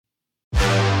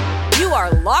You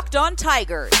are Locked On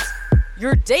Tigers,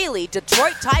 your daily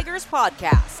Detroit Tigers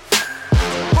podcast.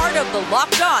 Part of the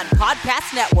Locked On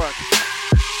Podcast Network,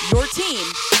 your team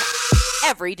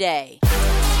every day.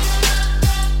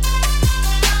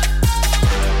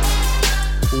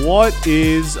 What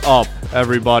is up,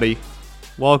 everybody?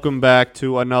 Welcome back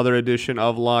to another edition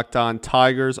of Locked On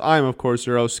Tigers. I'm, of course,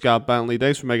 your host, Scott Bentley.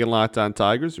 Thanks for making Locked On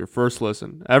Tigers your first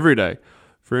listen every day,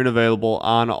 free and available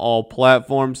on all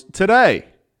platforms. Today,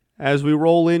 as we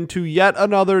roll into yet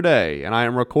another day, and I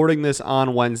am recording this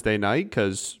on Wednesday night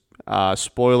because,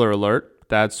 spoiler alert,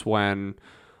 that's when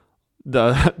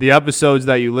the episodes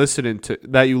that you listen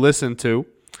to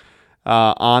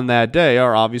on that day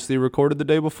are obviously recorded the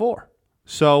day before.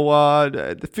 So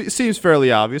it seems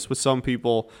fairly obvious, but some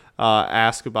people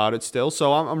ask about it still.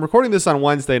 So I'm recording this on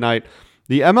Wednesday night.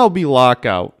 The MLB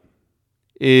lockout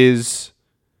is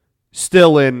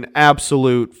still in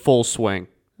absolute full swing.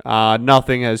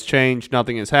 Nothing has changed.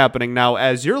 Nothing is happening. Now,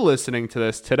 as you're listening to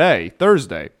this today,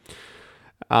 Thursday,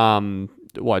 January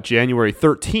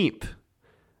 13th,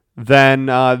 then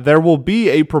there will be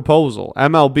a proposal.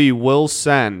 MLB will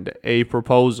send a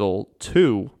proposal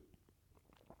to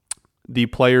the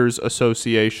Players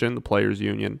Association, the Players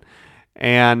Union,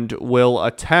 and will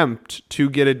attempt to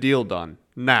get a deal done.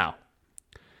 Now,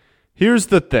 here's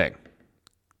the thing.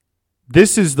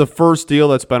 This is the first deal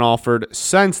that's been offered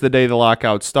since the day the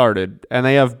lockout started, and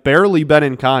they have barely been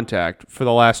in contact for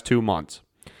the last 2 months.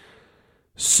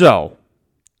 So,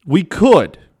 we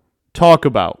could talk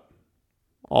about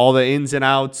all the ins and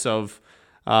outs of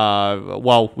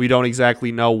we don't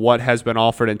exactly know what has been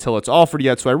offered until it's offered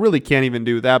yet, so I really can't even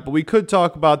do that. But we could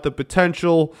talk about the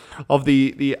potential of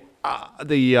the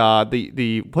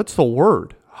what's the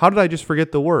word? How did I just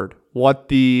forget the word? What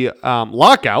the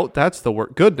lockout? That's the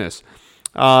word. Goodness,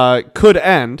 could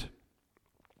end.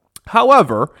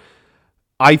 However,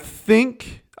 I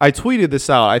think I tweeted this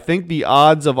out. I think the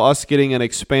odds of us getting an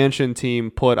expansion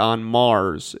team put on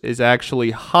Mars is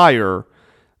actually higher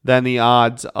than the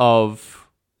odds of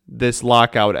this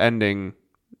lockout ending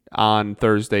on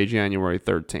Thursday, January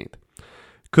 13th.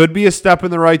 Could be a step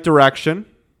in the right direction.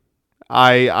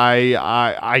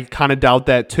 I kind of doubt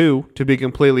that too, to be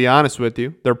completely honest with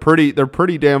you. They're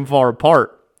pretty damn far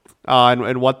apart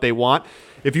in what they want.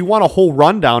 If you want a whole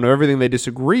rundown of everything they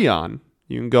disagree on,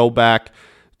 you can go back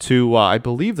to I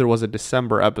believe there was a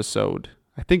December episode.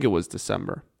 I think it was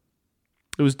December.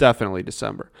 It was definitely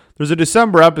December. There's a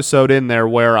December episode in there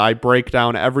where I break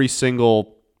down every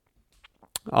single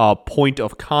point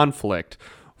of conflict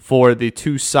for the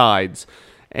two sides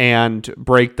and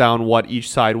break down what each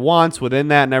side wants within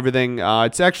that and everything.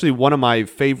 It's actually one of my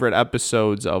favorite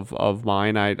episodes of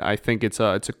mine. I think it's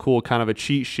a cool kind of a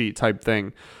cheat sheet type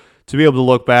thing to be able to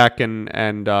look back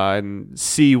and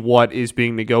see what is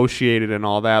being negotiated and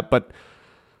all that. But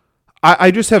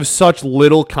I just have such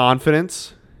little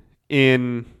confidence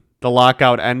in the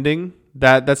lockout ending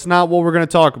that's not what we're going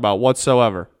to talk about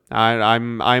whatsoever.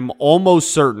 I'm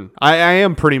almost certain. I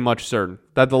am pretty much certain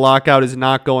that the lockout is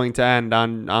not going to end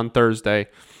on Thursday,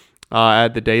 at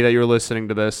the day that you're listening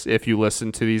to this, if you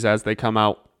listen to these as they come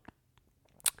out,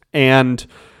 and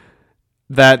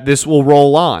that this will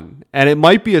roll on. And it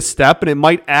might be a step, and it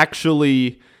might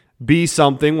actually be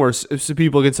something where some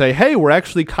people can say, hey, we're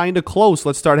actually kind of close.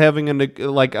 Let's start having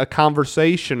a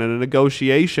conversation and a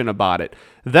negotiation about it.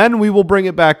 Then we will bring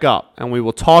it back up, and we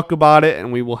will talk about it,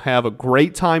 and we will have a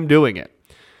great time doing it.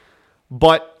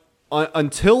 But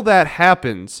until that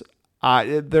happens,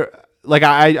 I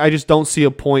just don't see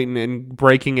a point in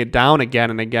breaking it down again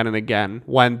and again and again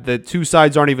when the two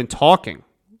sides aren't even talking.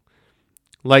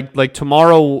 Like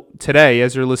today,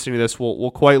 as you're listening to this,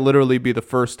 will quite literally be the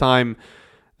first time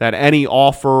that any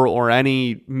offer or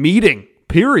any meeting,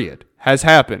 period, has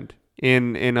happened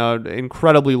in an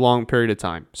incredibly long period of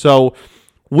time. So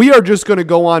we are just going to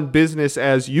go on business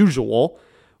as usual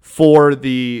for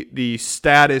the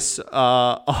status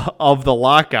of the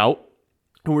lockout,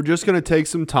 and we're just going to take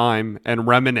some time and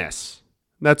reminisce.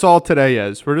 That's all today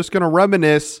is. We're just going to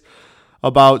reminisce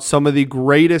about some of the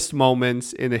greatest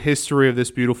moments in the history of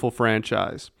this beautiful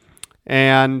franchise.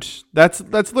 And that's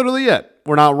literally it.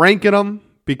 We're not ranking them,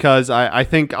 because I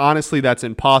think, honestly, that's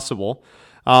impossible.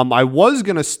 I was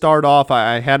going to start off,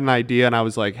 I had an idea, and I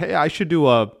was like, hey, I should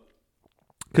do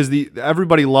because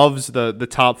everybody loves the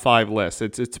top 5 list.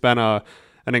 It's been an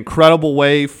incredible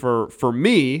way for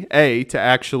me, to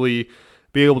actually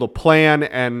be able to plan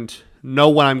and know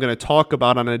what I'm going to talk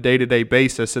about on a day-to-day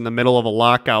basis in the middle of a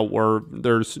lockout where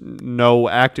there's no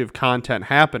active content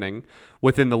happening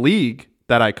within the league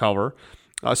that I cover.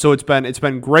 So it's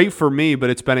been great for me,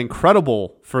 but it's been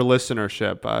incredible for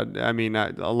listenership.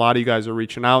 A lot of you guys are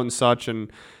reaching out and such,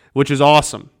 and which is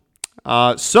awesome.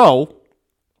 So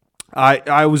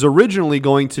I was originally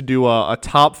going to do a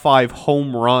top 5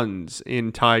 home runs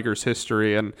in Tigers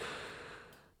history, and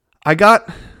I got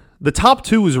the top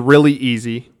 2 was really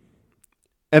easy,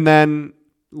 and then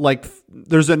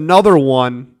there's another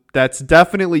one that's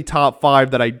definitely top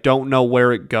 5 that I don't know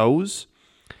where it goes.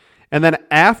 And then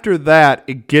after that,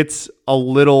 it gets a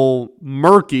little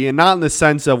murky, and not in the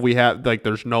sense of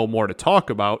there's no more to talk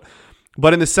about,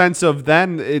 but in the sense of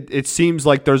then it seems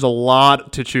like there's a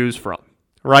lot to choose from,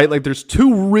 right? Like there's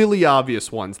 2 really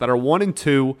obvious ones that are 1 and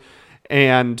 2,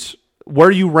 and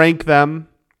where you rank them,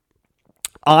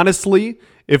 honestly,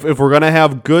 if we're going to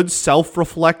have good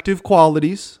self-reflective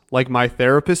qualities, like my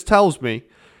therapist tells me,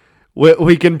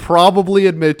 we can probably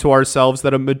admit to ourselves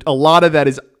that a lot of that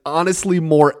is honestly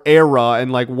more era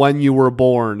and like when you were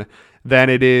born than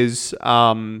it is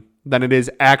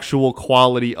actual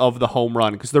quality of the home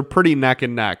run, because they're pretty neck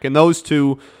and neck. And those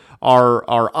 2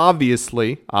 are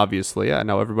obviously, I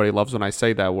know everybody loves when I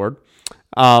say that word,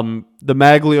 the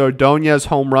Magglio Ordonez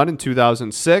home run in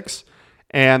 2006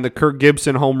 and the Kirk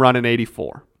Gibson home run in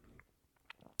 84.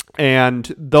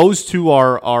 And those 2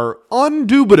 are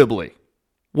undoubtedly,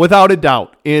 without a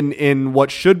doubt, in what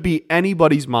should be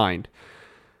anybody's mind,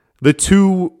 the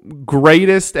 2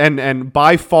 greatest and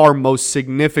by far most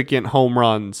significant home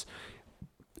runs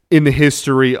in the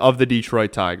history of the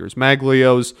Detroit Tigers.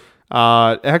 Maglio's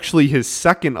actually his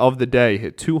second of the day,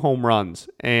 hit 2 home runs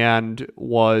and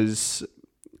was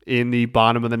in the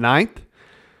bottom of the 9th.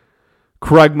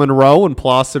 Craig Monroe and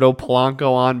Placido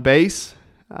Polanco on base.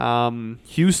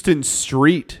 Houston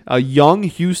Street, a young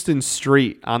Houston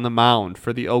Street on the mound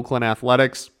for the Oakland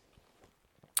Athletics.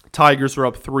 Tigers are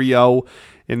up 3-0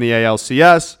 in the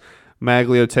ALCS.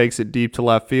 Magglio takes it deep to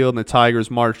left field, and the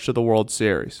Tigers march to the World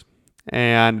Series.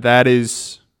 And that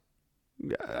is,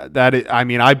 I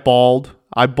mean, I bawled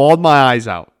my eyes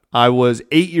out. I was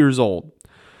 8 years old.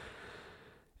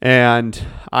 And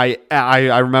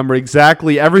I remember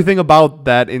exactly everything about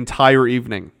that entire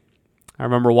evening. I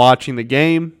remember watching the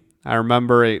game. I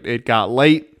remember it got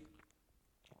late,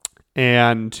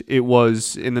 and it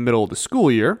was in the middle of the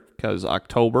school year because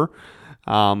October.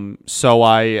 So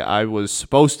I was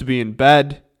supposed to be in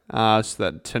bed so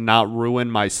that to not ruin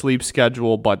my sleep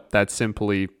schedule, but that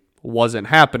simply wasn't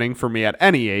happening for me at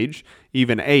any age,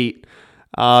 even 8.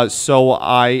 So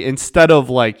I, instead of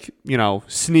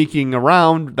sneaking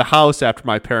around the house after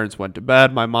my parents went to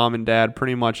bed, my mom and dad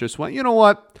pretty much just went, you know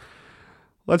what?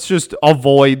 Let's just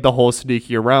avoid the whole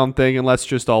sneaky around thing and let's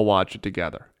just all watch it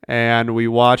together. And we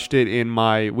watched it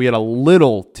we had a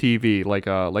little TV, like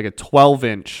a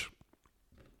 12-inch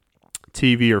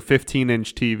TV or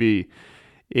 15-inch TV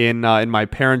in my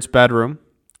parents' bedroom.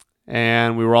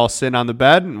 And we were all sitting on the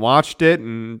bed and watched it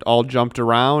and all jumped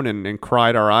around and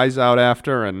cried our eyes out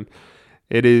after. And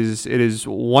it is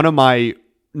one of my,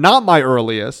 not my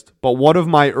earliest, but one of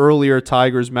my earlier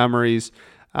Tigers memories.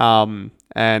 And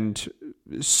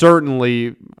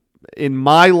certainly in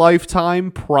my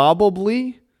lifetime,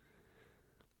 probably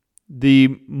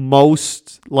the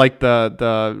most,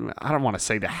 the I don't want to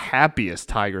say the happiest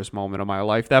Tigers moment of my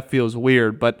life. That feels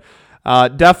weird, but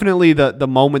definitely the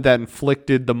moment that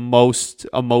inflicted the most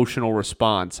emotional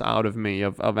response out of me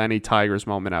of any Tigers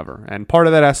moment ever. And part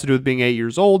of that has to do with being 8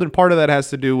 years old, and part of that has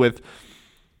to do with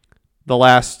the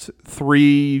last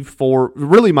 3-4,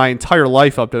 really my entire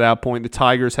life up to that point. The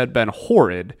Tigers had been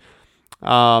horrid,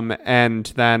 and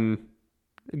then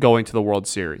going to the World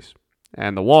Series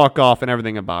and the walk-off and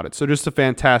everything about it. So just a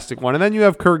fantastic one. And then you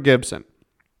have Kirk Gibson.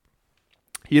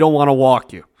 He don't want to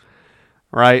walk you,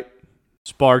 right?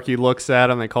 Sparky looks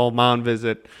at him. They call mound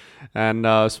visit. And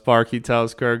Sparky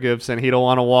tells Kirk Gibson he don't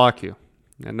want to walk you.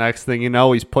 And next thing you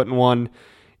know, he's putting one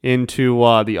into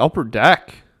the upper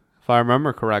deck, if I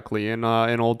remember correctly, in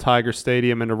Old Tiger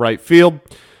Stadium into right field.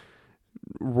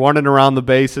 Running around the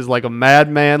bases like a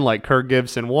madman, like Kirk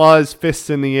Gibson was, fists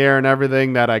in the air and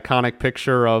everything. That iconic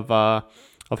picture of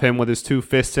him with his 2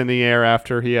 fists in the air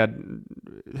after he had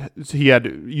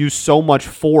used so much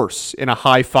force in a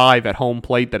high five at home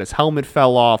plate that his helmet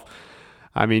fell off.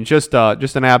 I mean, just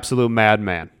an absolute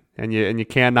madman, and you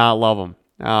cannot love him.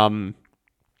 I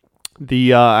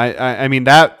mean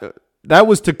that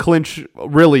was to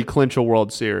really clinch a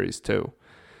World Series too.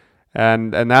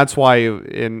 And that's why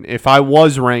if I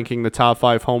was ranking the top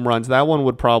 5 home runs, that one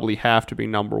would probably have to be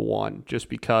number 1, just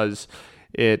because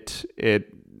it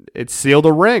sealed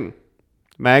a ring.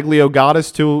 Magglio got us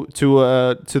to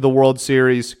the World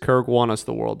Series. Kirk won us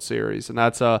the World Series, and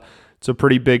it's a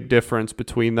pretty big difference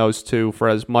between those two. For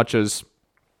as much as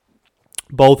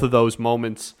both of those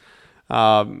moments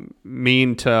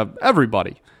mean to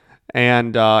everybody,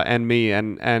 and me,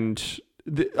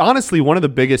 honestly, one of the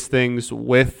biggest things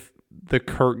with the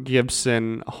Kirk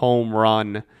Gibson home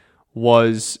run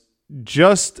was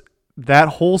just that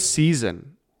whole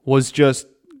season was just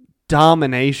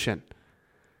domination,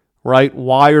 right?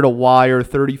 Wire to wire,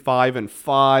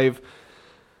 35-5.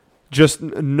 Just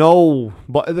no,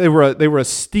 but they were a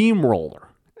steamroller,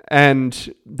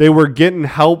 and they were getting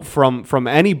help from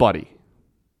anybody.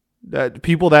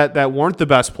 People that weren't the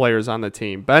best players on the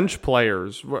team, bench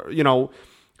players,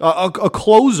 a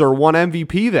closer won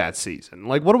MVP that season.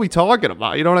 Like, what are we talking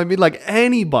about? You know what I mean? Like,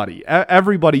 anybody,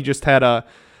 everybody just had an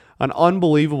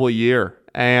unbelievable year.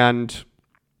 And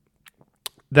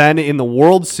then in the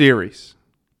World Series,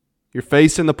 you're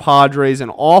facing the Padres,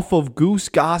 and off of Goose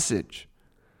Gossage,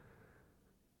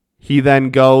 he then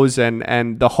goes and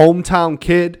the hometown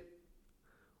kid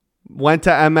went to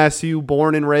MSU,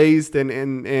 born and raised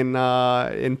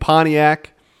in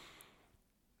Pontiac.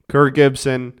 Kirk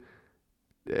Gibson,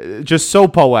 just so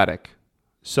poetic,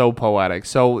 so poetic.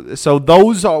 So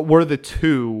those were the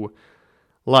two.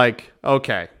 Like,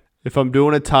 okay, if I'm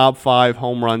doing a top 5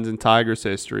 home runs in Tigers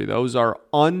history, those are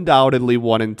undoubtedly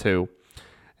 1 and 2.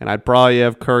 And I'd probably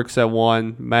have Kirk's at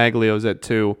 1, Maglio's at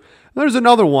 2. There's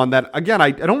another one that, again,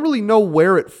 I don't really know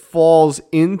where it falls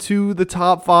into the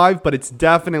top 5, but it's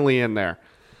definitely in there.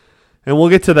 And we'll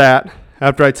get to that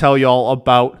after I tell y'all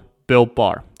about Built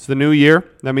Bar. It's the new year.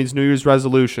 That means New Year's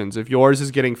resolutions. If yours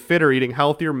is getting fitter, eating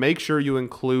healthier, make sure you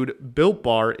include Built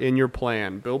Bar in your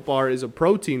plan. Built Bar is a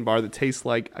protein bar that tastes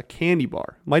like a candy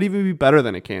bar. Might even be better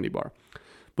than a candy bar.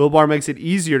 Built Bar makes it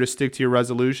easier to stick to your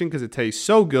resolution because it tastes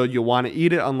so good you'll want to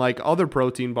eat it, unlike other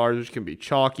protein bars which can be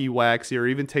chalky, waxy, or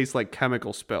even taste like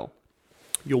chemical spill.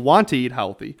 You'll want to eat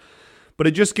healthy, but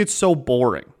it just gets so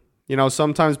boring. You know,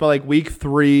 sometimes by like week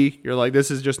 3, you're like,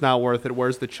 this is just not worth it.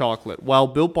 Where's the chocolate? Well,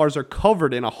 Built Bars are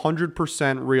covered in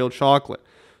 100% real chocolate,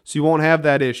 so you won't have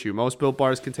that issue. Most Built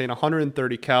Bars contain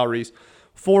 130 calories,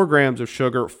 4 grams of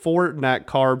sugar, 4 net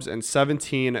carbs, and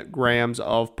 17 grams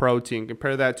of protein.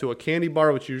 Compare that to a candy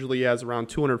bar, which usually has around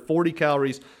 240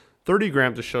 calories, 30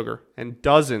 grams of sugar, and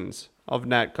dozens of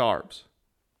net carbs.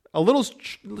 A little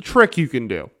trick you can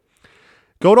do.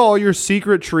 Go to all your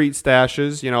secret treat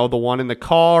stashes, the one in the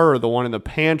car or the one in the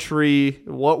pantry,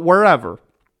 wherever,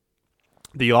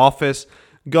 the office.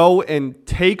 Go and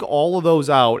take all of those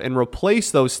out and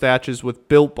replace those stashes with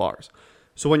Built Bars.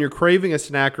 So when you're craving a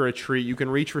snack or a treat, you can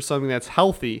reach for something that's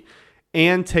healthy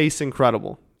and tastes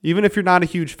incredible. Even if you're not a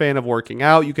huge fan of working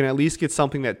out, you can at least get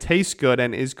something that tastes good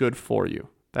and is good for you.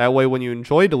 That way, when you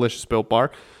enjoy a delicious Built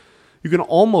Bar, you can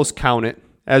almost count it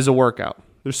as a workout.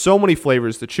 There's so many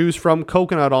flavors to choose from: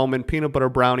 coconut almond, peanut butter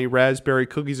brownie, raspberry,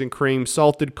 cookies and cream,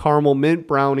 salted caramel, mint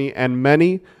brownie, and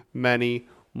many, many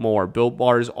more. Built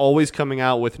Bar is always coming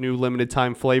out with new limited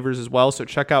time flavors as well, so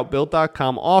check out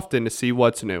Built.com often to see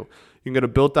what's new. You can go to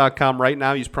Built.com right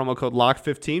now. Use promo code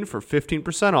LOCK15 for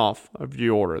 15% off of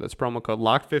your order. That's promo code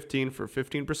LOCK15 for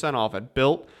 15% off at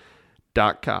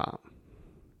Built.com.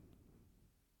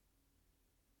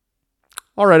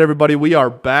 All right, everybody, we are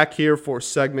back here for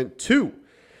segment 2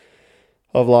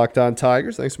 of Locked On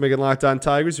Tigers. Thanks for making Locked On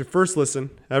Tigers your first listen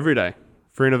every day.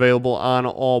 Free and available on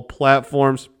all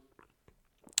platforms.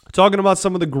 Talking about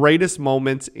some of the greatest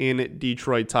moments in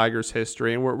Detroit Tigers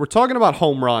history. And we're talking about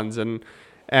home runs, and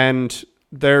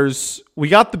we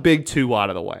got the big 2 out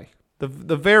of the way.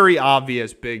 The very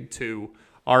obvious big 2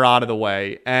 are out of the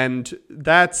way. And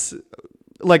that's,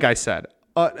 like I said,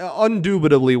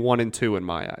 undoubtedly 1 and 2 in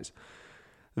my eyes.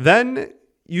 Then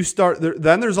there's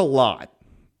a lot,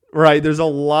 right? There's a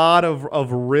lot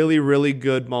of really, really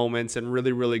good moments and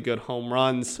really, really good home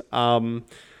runs.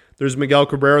 There's Miguel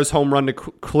Cabrera's home run to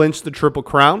clinch the Triple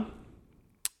Crown.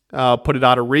 Put it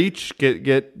out of reach, get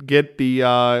the,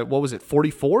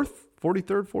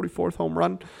 43rd home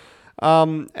run,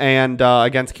 and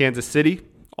against Kansas City.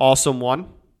 Awesome one.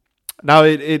 Now,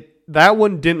 that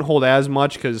one didn't hold as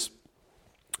much because,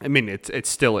 it's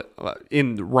still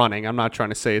in the running. I'm not trying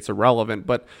to say it's irrelevant,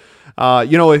 but,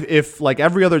 if like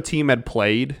every other team had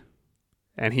played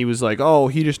and he was like, oh,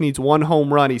 he just needs 1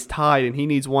 home run, he's tied, and he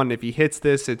needs 1. If he hits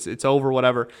this, it's over,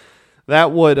 whatever.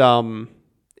 That would, and,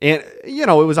 it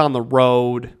was on the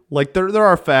road. Like, there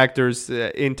are factors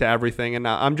into everything, and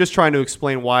I'm just trying to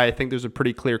explain why I think there's a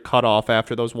pretty clear cutoff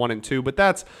after those 1 and 2, but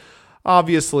that's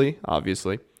obviously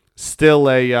still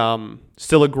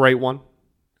a great one.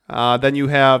 Then you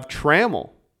have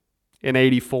Trammell in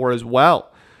 '84 as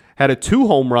well. Had a 2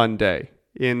 home run day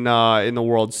in the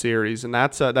World Series, and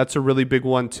that's a really big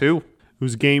one too. It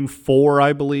was Game 4,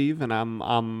 I believe, and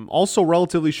I'm also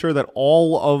relatively sure that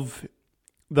all of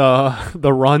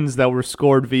the runs that were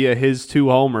scored via his 2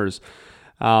 homers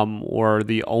were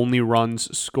the only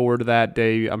runs scored that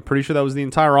day. I'm pretty sure that was the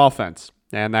entire offense,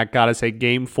 and that got us a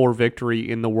Game 4 victory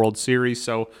in the World Series.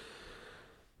 So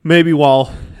maybe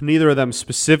while neither of them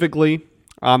specifically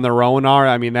on their own are,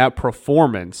 I mean, that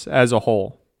performance as a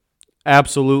whole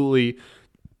absolutely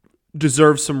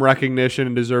deserves some recognition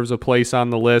and deserves a place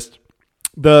on the list.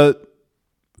 The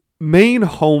main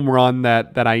home run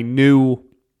that I knew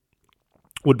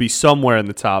would be somewhere in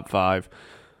the top 5,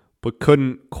 but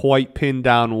couldn't quite pin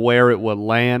down where it would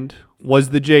land,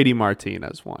 was the JD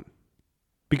Martinez one.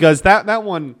 Because that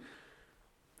one,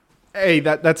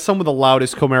 that's some of the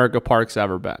loudest Comerica Park's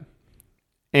ever been.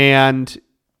 And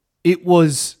it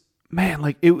was, man,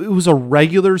 like it was a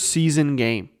regular season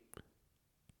game.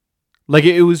 Like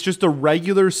it was just a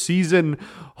regular season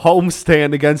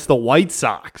homestand against the White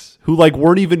Sox, who like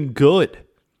weren't even good.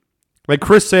 Like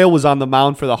Chris Sale was on the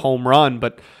mound for the home run,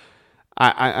 but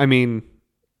I mean,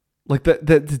 like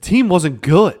the team wasn't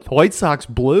good. The White Sox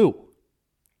blew.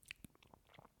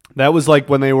 That was like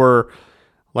when they were,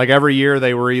 like every year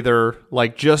they were either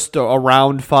like just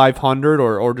around 500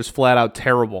 or just flat out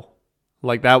terrible.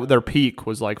 Like that, their peak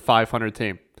was like 500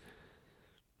 team.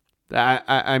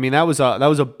 I mean that was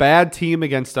a bad team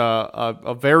against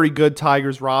a very good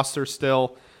Tigers roster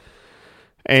still,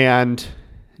 and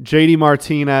JD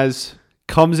Martinez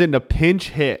comes in to pinch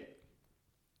hit.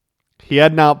 He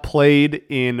had not played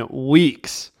in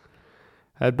weeks,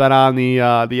 had been on the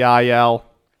IL,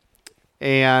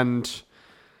 and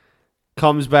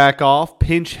comes back off,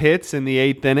 pinch hits in the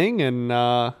 8th inning,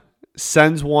 and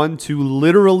sends one to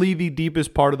literally the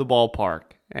deepest part of the ballpark.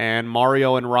 And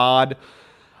Mario and Rod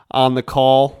on the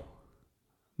call,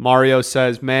 Mario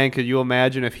says, "Man, could you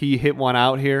imagine if he hit one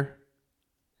out here?"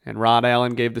 And Rod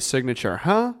Allen gave the signature,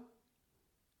 "Huh?"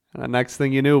 And the next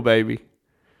thing you knew, baby,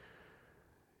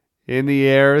 in the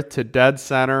air to dead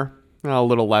center, a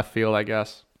little left field, I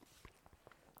guess.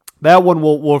 That one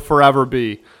will forever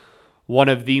be one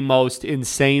of the most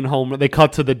insane home runs. They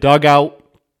cut to the dugout.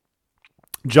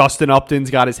 Justin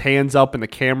Upton's got his hands up and the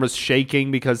camera's shaking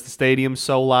because the stadium's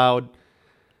so loud.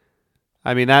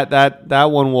 I mean,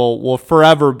 that one will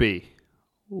forever be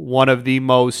one of the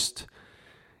most,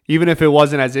 even if it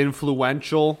wasn't as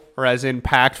influential or as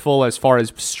impactful as far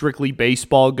as strictly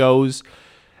baseball goes,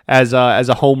 as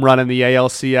a home run in the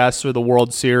ALCS or the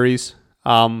World Series,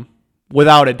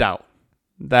 without a doubt,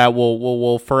 that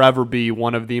will forever be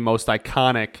one of the most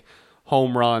iconic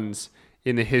home runs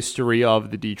in the history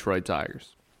of the Detroit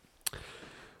Tigers.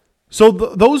 So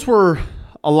those were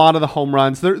a lot of the home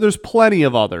runs. There's plenty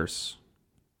of others.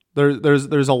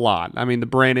 There's a lot. I mean, the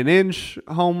Brandon Inge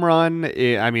home run.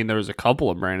 There was a couple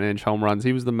of Brandon Inge home runs.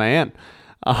 He was the man.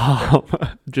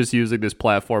 Just using this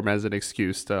platform as an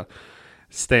excuse to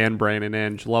stand Brandon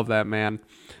Inge. Love that man.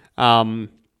 There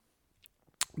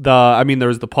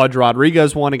was the Pudge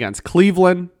Rodriguez one against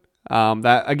Cleveland.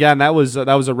 That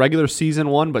was a regular season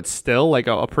one, but still like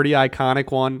a pretty iconic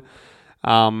one.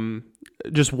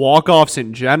 Just walk-offs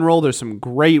in general. There's some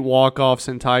great walk-offs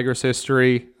in Tigers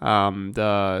history.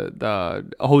 The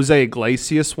Jose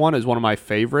Iglesias one is one of my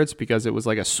favorites because it was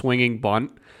like a swinging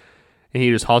bunt, and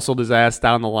he just hustled his ass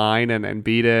down the line and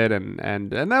beat it, and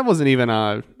that wasn't even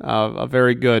a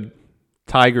very good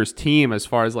Tigers team as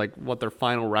far as like what their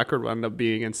final record would end up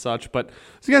being and such, but it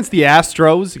was against the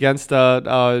Astros, against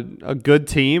a good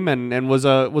team, and was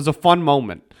a fun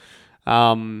moment.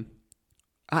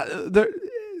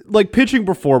 Like pitching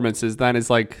performances then is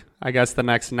like, I guess, the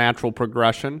next natural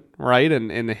progression, right? And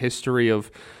in the history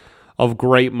of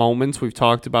great moments, we've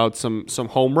talked about some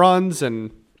home runs,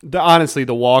 and honestly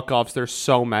the walk-offs. There's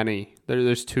so many.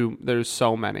 There's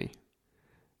so many.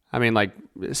 I mean, like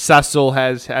Cecil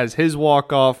has his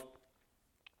walk-off.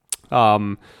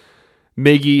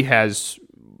 Miggy has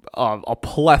a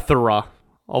plethora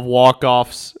of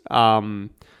walk-offs.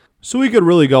 So we could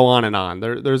really go on and on.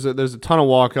 There's a ton of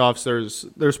walk-offs.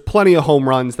 There's plenty of home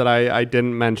runs that I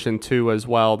didn't mention too as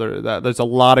well. There's a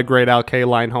lot of great Al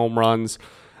Kaline home runs.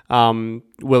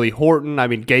 Willie Horton. I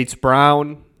mean, Gates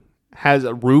Brown has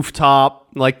a rooftop.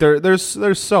 Like there's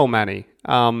so many.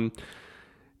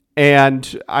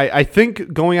 And I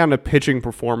think going on to pitching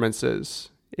performances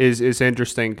is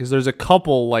interesting because there's a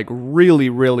couple like really,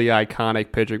 really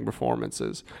iconic pitching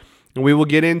performances. And we will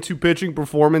get into pitching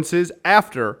performances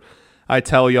after I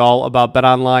tell y'all about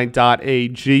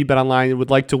betonline.ag. BetOnline would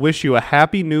like to wish you a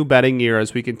happy new betting year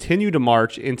as we continue to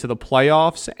march into the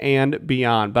playoffs and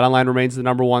beyond. BetOnline remains the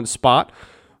number one spot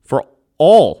for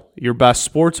all your best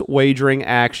sports wagering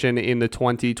action in the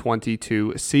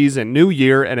 2022 season. New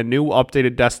year and a new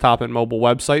updated desktop and mobile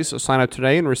website. So sign up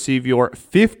today and receive your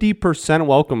 50%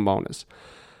 welcome bonus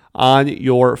on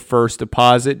your first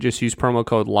deposit. Just use promo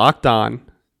code LOCKEDON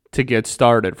to get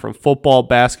started. From football,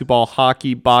 basketball,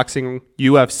 hockey, boxing,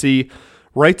 UFC,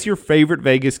 right to your favorite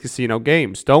Vegas casino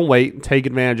games. Don't wait and take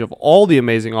advantage of all the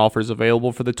amazing offers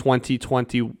available for the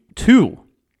 2022.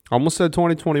 Almost said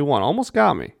 2021. Almost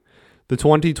got me. The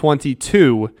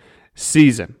 2022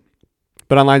 season.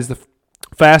 BetOnline is the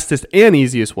fastest and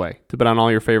easiest way to bet on all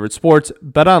your favorite sports.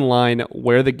 BetOnline,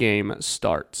 where the game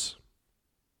starts.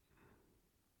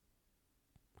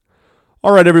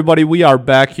 All right, everybody, we are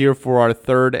back here for our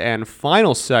third and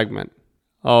final segment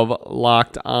of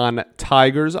Locked On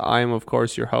Tigers. I am, of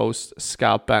course, your host,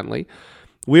 Scott Bentley.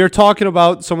 We are talking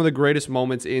about some of the greatest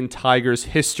moments in Tigers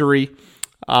history.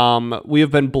 We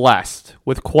have been blessed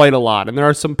with quite a lot, and there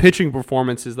are some pitching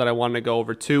performances that I wanted to go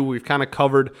over too. We've kind of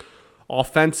covered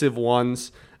offensive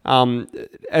ones.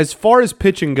 As far as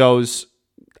pitching goes,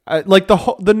 like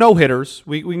the no-hitters,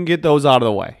 we can get those out of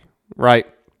the way, right?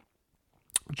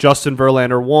 Justin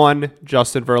Verlander 1,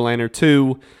 Justin Verlander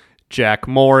 2, Jack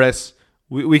Morris.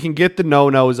 We can get the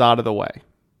no-nos out of the way.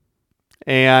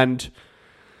 And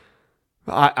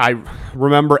I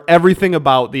remember everything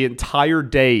about the entire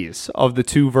days of the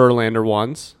two Verlander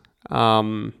ones.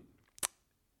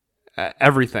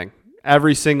 Everything.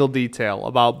 Every single detail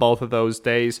about both of those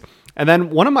days. And then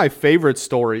one of my favorite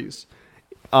stories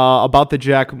about the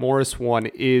Jack Morris one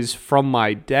is from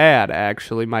my dad,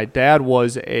 actually. My dad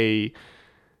was a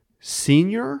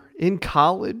senior in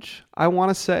college, I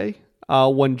want to say,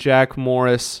 when Jack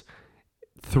Morris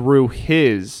threw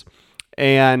his.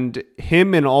 And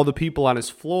him and all the people on his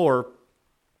floor,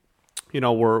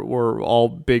 were all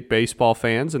big baseball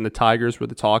fans, and the Tigers were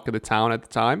the talk of the town at the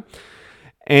time.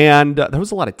 And there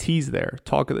was a lot of T's there,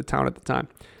 talk of the town at the time.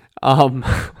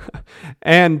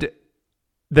 And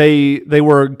they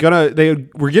were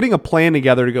getting a plan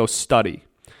together to go study.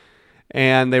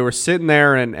 And they were sitting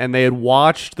there and they had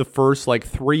watched the first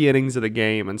 3 innings of the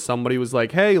game, and somebody was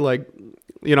like, "Hey,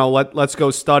 let's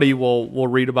go study. We'll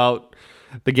read about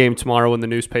the game tomorrow in the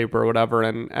newspaper or whatever."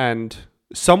 And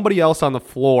somebody else on the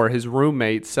floor, his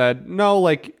roommate, said, "No,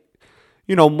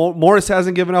 Morris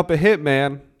hasn't given up a hit,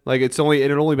 man. It had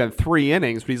only been 3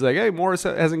 innings." But he's like, "Hey, Morris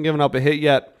hasn't given up a hit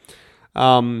yet.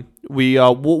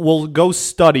 We'll go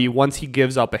study once he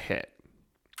gives up a hit."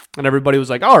 And everybody was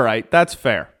like, "All right, that's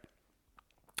fair."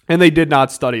 And they did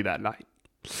not study that night,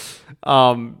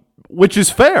 which is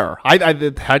fair.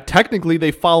 Technically,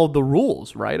 they followed the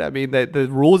rules, right? I mean, the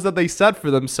rules that they set for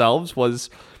themselves was,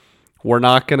 we're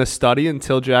not going to study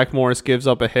until Jack Morris gives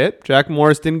up a hit. Jack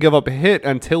Morris didn't give up a hit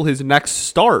until his next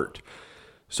start.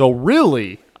 So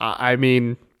really, I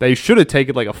mean, they should have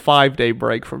taken a 5-day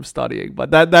break from studying.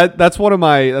 But that's one of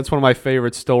my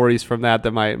favorite stories from that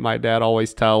my dad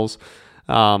always tells.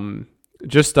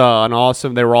 Just an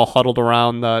awesome. They were all huddled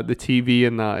around the TV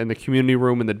in the community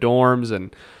room in the dorms,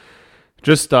 and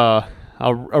just a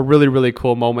really, really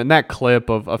cool moment. And that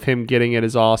clip of him getting it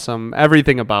is awesome.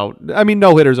 Everything about,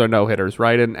 no-hitters are no-hitters,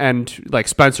 right? And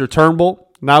Spencer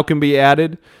Turnbull now can be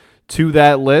added to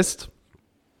that list.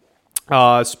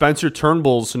 Spencer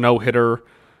Turnbull's no-hitter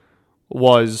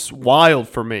was wild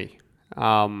for me.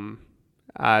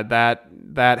 That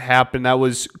happened. That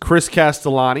was Chris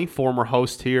Castellani, former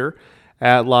host here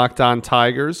at Locked On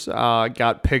Tigers,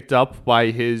 got picked up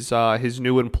by his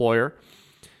new employer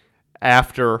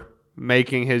after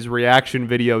making his reaction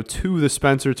video to the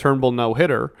Spencer Turnbull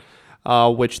no-hitter,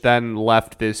 which then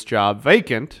left this job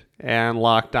vacant. And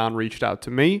Locked On reached out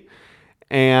to me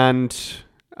and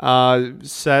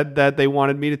said that they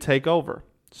wanted me to take over.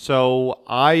 So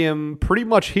I am pretty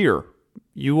much here.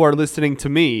 You are listening to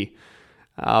me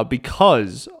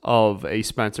because of a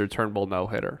Spencer Turnbull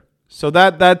no-hitter. So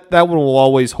that one will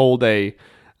always hold a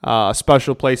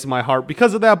special place in my heart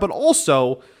because of that, but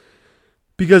also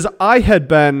because I had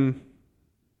been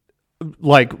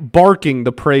barking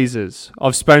the praises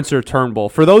of Spencer Turnbull.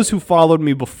 For those who followed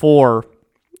me before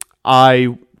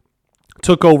I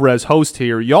took over as host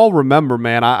here, y'all remember,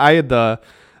 man, I had the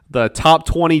top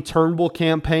 20 Turnbull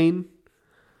campaign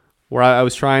where I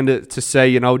was trying to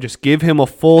say, just give him a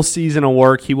full season of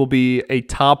work. He will be a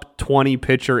top 20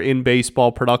 pitcher in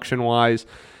baseball production-wise.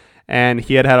 And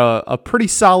he had a pretty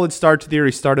solid start to the year.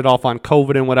 He started off on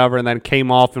COVID and whatever, and then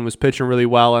came off and was pitching really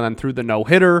well, and then threw the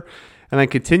no-hitter, and then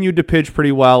continued to pitch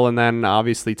pretty well, and then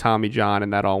obviously Tommy John,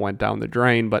 and that all went down the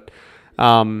drain. But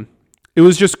it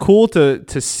was just cool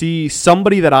to see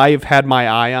somebody that I have had my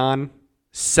eye on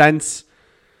since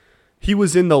he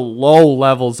was in the low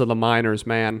levels of the minors,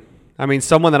 man. I mean,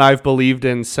 someone that I've believed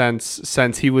in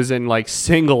since he was in like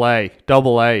single A,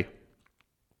 double A.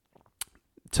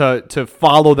 To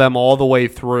follow them all the way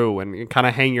through and kind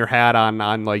of hang your hat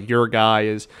on like your guy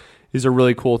is a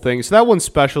really cool thing. So that one's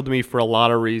special to me for a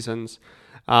lot of reasons.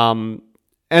 And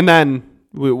then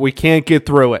we can't get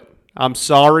through it. I'm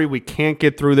sorry, we can't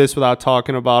get through this without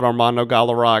talking about Armando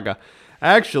Galarraga.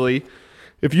 Actually,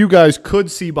 if you guys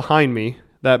could see behind me,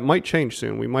 that might change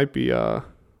soon. We might be headed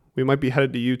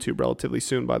to YouTube relatively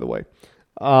soon, by the way.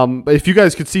 But if you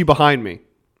guys could see behind me,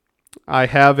 I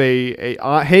have a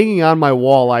hanging on my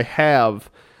wall. I have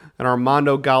an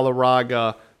Armando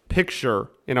Galarraga picture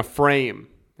in a frame,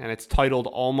 and it's titled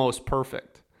 "Almost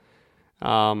Perfect."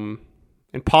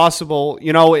 Impossible,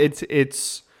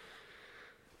 it's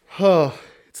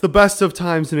the best of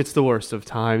times and it's the worst of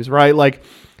times, right? Like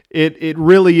it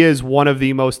really is one of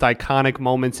the most iconic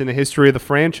moments in the history of the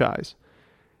franchise,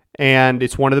 and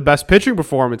it's one of the best pitching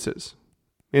performances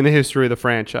in the history of the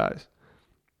franchise.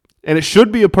 And it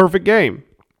should be a perfect game.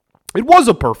 It was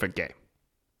a perfect game.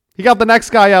 He got the next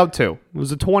guy out too. It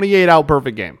was a 28-out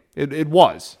perfect game. It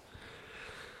was.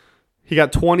 He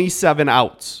got 27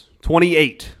 outs.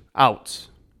 28 outs.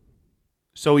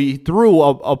 So he threw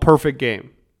a perfect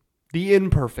game. The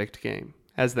imperfect game,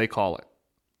 as they call it.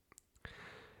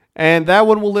 And that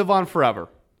one will live on forever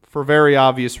for very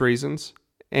obvious reasons.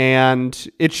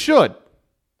 And it should.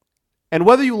 And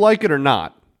whether you like it or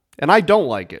not, and I don't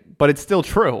like it, but it's still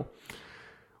true.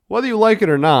 Whether you like it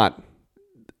or not,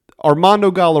 Armando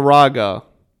Galarraga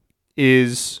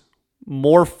is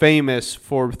more famous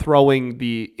for throwing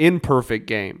the imperfect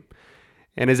game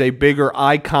and is a bigger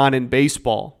icon in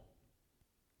baseball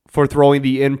for throwing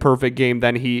the imperfect game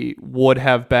than he would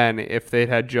have been if it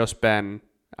had just been,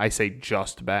 I say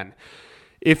just been,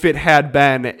 if it had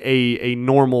been a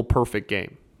normal perfect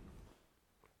game.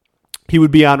 He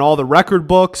would be on all the record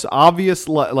books, obvious,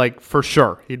 like for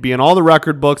sure. He'd be in all the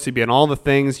record books. He'd be in all the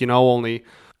things, only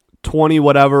 20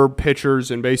 whatever pitchers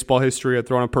in baseball history have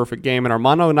thrown a perfect game. And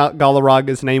Armando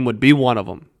Galarraga's name would be one of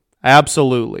them.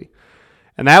 Absolutely.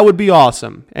 And that would be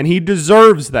awesome. And he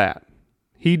deserves that.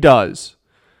 He does.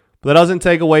 But that doesn't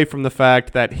take away from the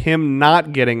fact that him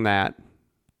not getting that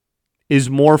is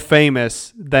more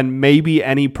famous than maybe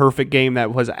any perfect game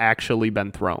that has actually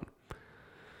been thrown.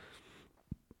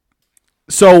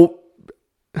 So,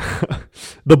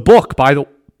 the book, by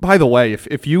the way,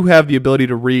 if you have the ability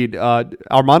to read,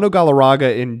 Armando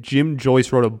Galarraga and Jim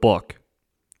Joyce wrote a book.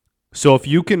 So if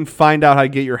you can find out how to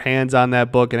get your hands on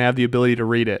that book and have the ability to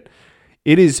read it,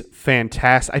 it is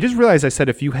fantastic. I just realized I said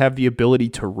if you have the ability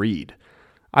to read.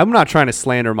 I'm not trying to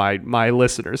slander my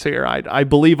listeners here. I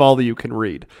believe all of you can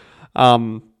read.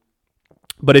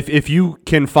 But if you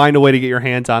can find a way to get your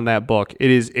hands on that book, it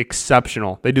is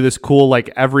exceptional. They do this cool, like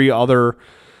every other,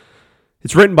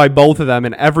 it's written by both of them,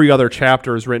 and every other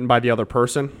chapter is written by the other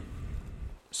person.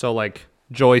 So like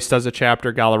Joyce does a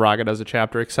chapter, Galarraga does a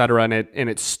chapter, etc. And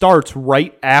it starts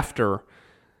right after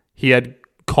he had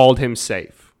called him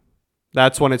safe.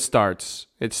 That's when it starts.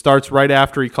 It starts right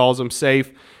after he calls him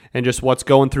safe and just what's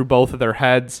going through both of their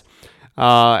heads.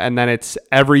 And then it's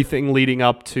everything leading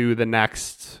up to the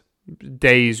next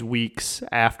days, weeks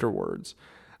afterwards.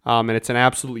 And it's an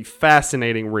absolutely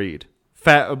fascinating read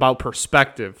about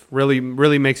perspective.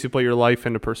 Really makes you put your life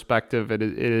into perspective. It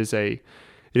is a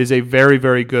very,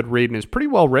 very good read, and it's pretty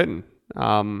well written.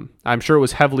 I'm sure it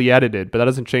was heavily edited, but that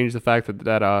doesn't change the fact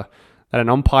that an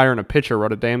umpire and a pitcher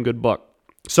wrote a damn good book.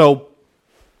 So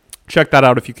check that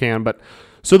out if you can. But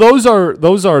so those are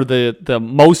the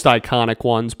most iconic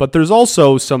ones, but there's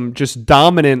also some just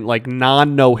dominant like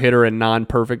non-no-hitter and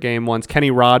non-perfect game ones.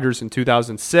 Kenny Rogers in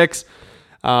 2006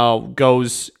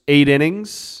 goes 8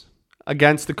 innings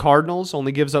against the Cardinals,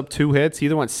 only gives up 2 hits. He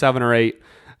either went 7 or 8.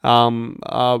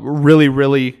 Really,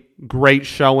 really great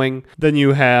showing. Then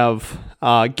you have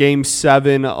Game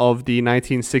 7 of the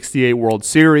 1968 World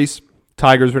Series.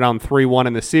 Tigers were down 3-1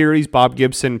 in the series. Bob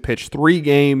Gibson pitched 3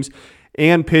 games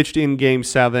and pitched in Game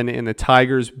 7, and the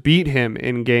Tigers beat him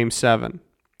in Game 7.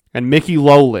 And Mickey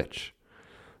Lolich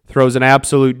throws an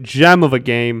absolute gem of a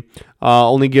game,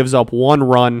 only gives up 1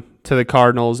 run to the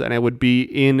Cardinals, and it would be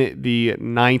in the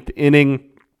 9th inning.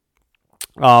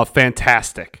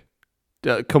 Fantastic.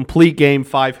 Complete game,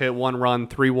 5 hit, 1 run,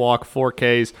 3 walk, 4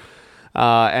 Ks.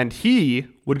 And he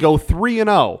would go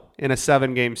 3-0 in a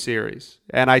 7-game series.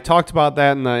 And I talked about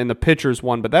that in the pitchers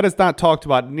one, but that is not talked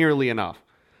about nearly enough.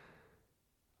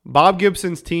 Bob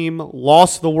Gibson's team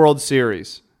lost the World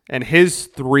Series, and his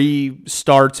 3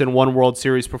 starts in 1 World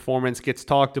Series performance gets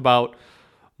talked about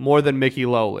more than Mickey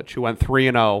Lolich, who went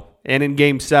 3-0, and in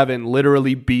Game 7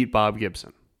 literally beat Bob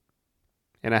Gibson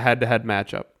in a head-to-head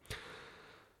matchup.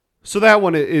 So that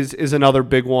one is another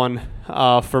big one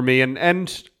for me,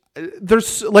 and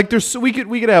there's we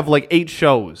could have like 8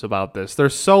 shows about this.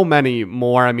 There's so many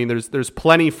more. I mean, there's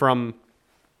plenty from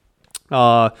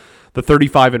the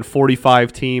 35 and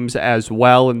 45 teams as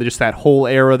well, and just that whole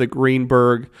era, the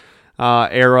Greenberg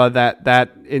era.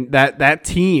 That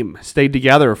team stayed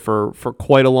together for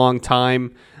quite a long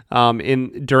time.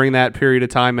 During that period of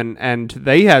time, and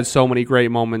they had so many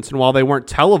great moments. And while they weren't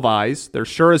televised, they're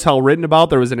sure as hell written about.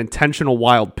 There was an intentional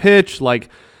wild pitch. Like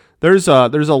there's a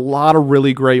lot of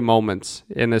really great moments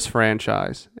in this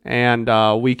franchise, and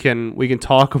we can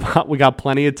talk about. We got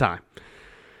plenty of time.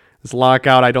 This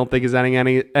lockout, I don't think is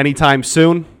ending anytime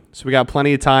soon. So we got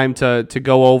plenty of time to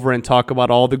go over and talk about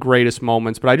all the greatest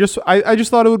moments. But I just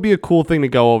thought it would be a cool thing to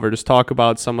go over. Just talk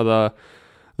about some of the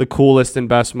coolest and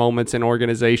best moments in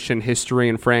organization history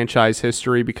and franchise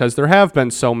history, because there have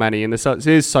been so many, and this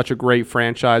is such a great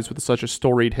franchise with such a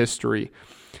storied history,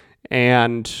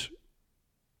 and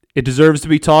it deserves to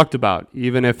be talked about,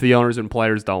 even if the owners and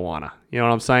players don't want to. You know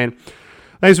what I'm saying?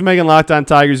 Thanks for making Locked On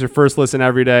Tigers your first listen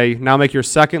every day. Now make your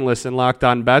second listen Locked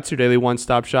On Bets, your daily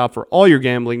one-stop shop for all your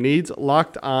gambling needs.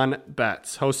 Locked On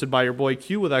Bets, hosted by your boy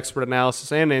Q, with expert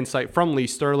analysis and insight from Lee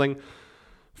Sterling.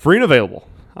 Free and available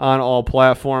on all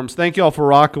platforms. Thank you all for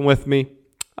rocking with me.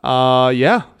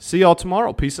 See y'all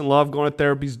tomorrow. Peace and love. Going to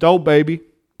therapy's dope, baby.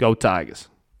 Go Tigers.